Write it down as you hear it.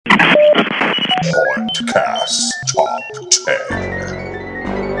Hauntcast Top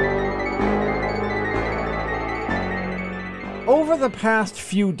 10. Over the past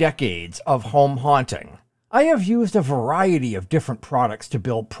few decades of home haunting, I have used a variety of different products to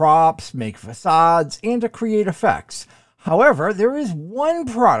build props, make facades, and to create effects. However, there is one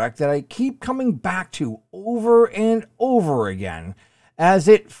product that I keep coming back to over and over again, as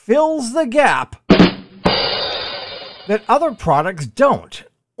it fills the gap that other products don't,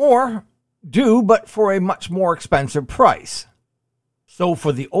 or do, but for a much more expensive price. So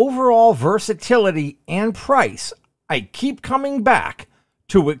for the overall versatility and price, I keep coming back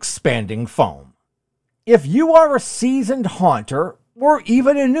to expanding foam. If you are a seasoned haunter or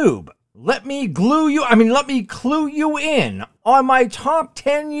even a noob, let me clue you in on my top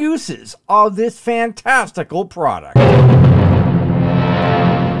 10 uses of this fantastical product.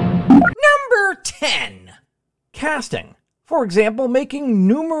 Number 10. Casting. For example, making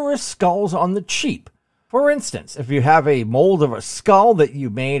numerous skulls on the cheap. For instance, if you have a mold of a skull that you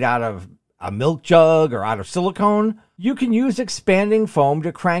made out of a milk jug or out of silicone, you can use expanding foam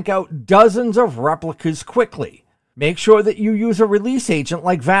to crank out dozens of replicas quickly. Make sure that you use a release agent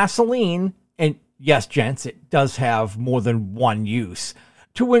like Vaseline, and yes, gents, it does have more than one use,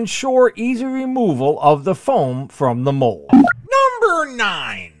 to ensure easy removal of the foam from the mold. Number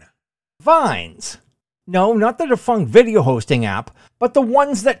 9. Vines. No, not the defunct video hosting app, but the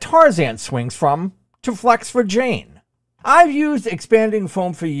ones that Tarzan swings from to flex for Jane. I've used expanding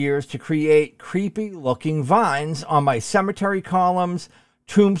foam for years to create creepy looking vines on my cemetery columns,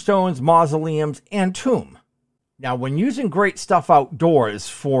 tombstones, mausoleums, and tomb. Now, when using great stuff outdoors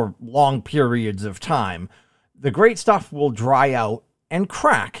for long periods of time, the great stuff will dry out and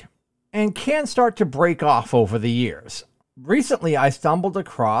crack and can start to break off over the years. Recently, I stumbled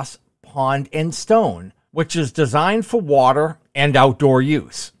across Pond and Stone, which is designed for water and outdoor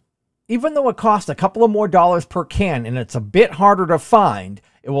use. Even though it costs a couple of more dollars per can and it's a bit harder to find,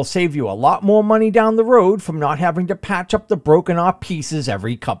 it will save you a lot more money down the road from not having to patch up the broken off pieces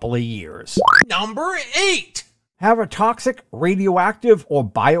every couple of years. Number 8. Have a toxic, radioactive, or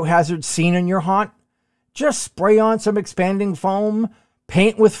biohazard scene in your haunt? Just spray on some expanding foam,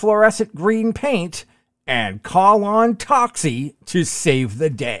 paint with fluorescent green paint, and call on Toxie to save the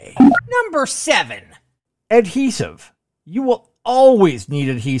day. Number 7. Adhesive. You will always need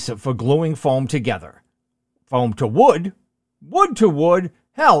adhesive for gluing foam together. Foam to wood, wood to wood,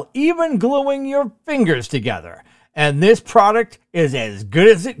 hell, even gluing your fingers together. And this product is as good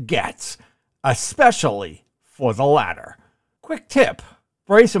as it gets, especially for the latter. Quick tip: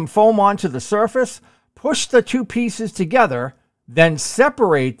 spray some foam onto the surface, push the two pieces together, then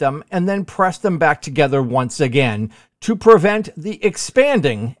separate them and then press them back together once again to prevent the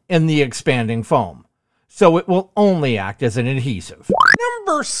expanding in the expanding foam. So it will only act as an adhesive.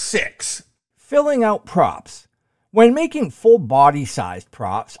 Number 6. Filling out props. When making full body sized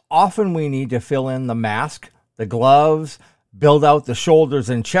props, often we need to fill in the mask, the gloves, build out the shoulders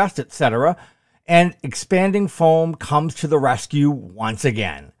and chest, etc. And expanding foam comes to the rescue once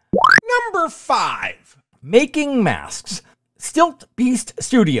again. Number 5. Making masks. Stilt Beast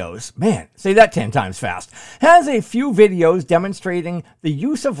Studios, man, say that 10 times fast, has a few videos demonstrating the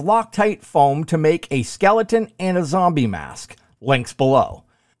use of Loctite foam to make a skeleton and a zombie mask. Links below.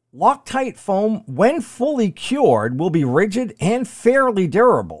 Loctite foam, when fully cured, will be rigid and fairly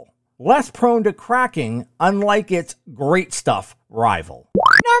durable, less prone to cracking, unlike its great stuff rival.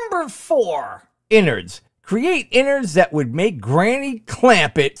 Number 4. Innards. Create innards that would make Granny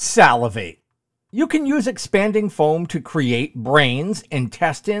Clampett salivate. You can use expanding foam to create brains,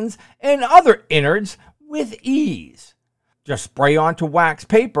 intestines, and other innards with ease. Just spray onto wax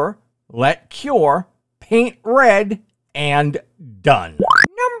paper, let cure, paint red, and done.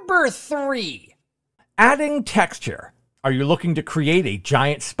 Number 3. Adding texture. Are you looking to create a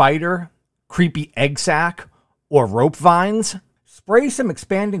giant spider, creepy egg sac, or rope vines? Spray some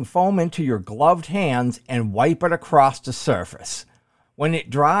expanding foam into your gloved hands and wipe it across the surface. When it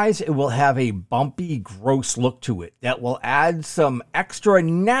dries, it will have a bumpy, gross look to it that will add some extra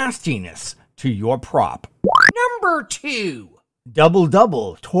nastiness to your prop. Number 2.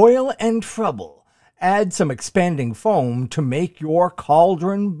 Double, toil and trouble. Add some expanding foam to make your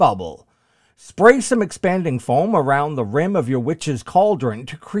cauldron bubble. Spray some expanding foam around the rim of your witch's cauldron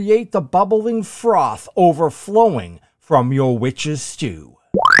to create the bubbling froth overflowing from your witch's stew.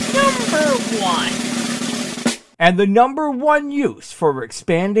 Number 1. And the number 1 use for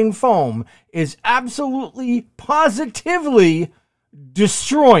expanding foam is absolutely, positively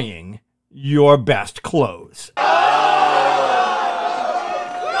destroying your best clothes. I'm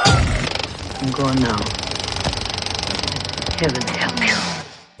going now. Heaven help you.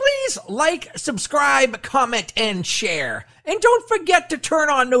 Please like, subscribe, comment, and share. And don't forget to turn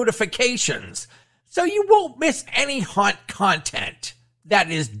on notifications so you won't miss any haunt content that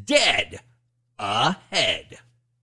is dead ahead.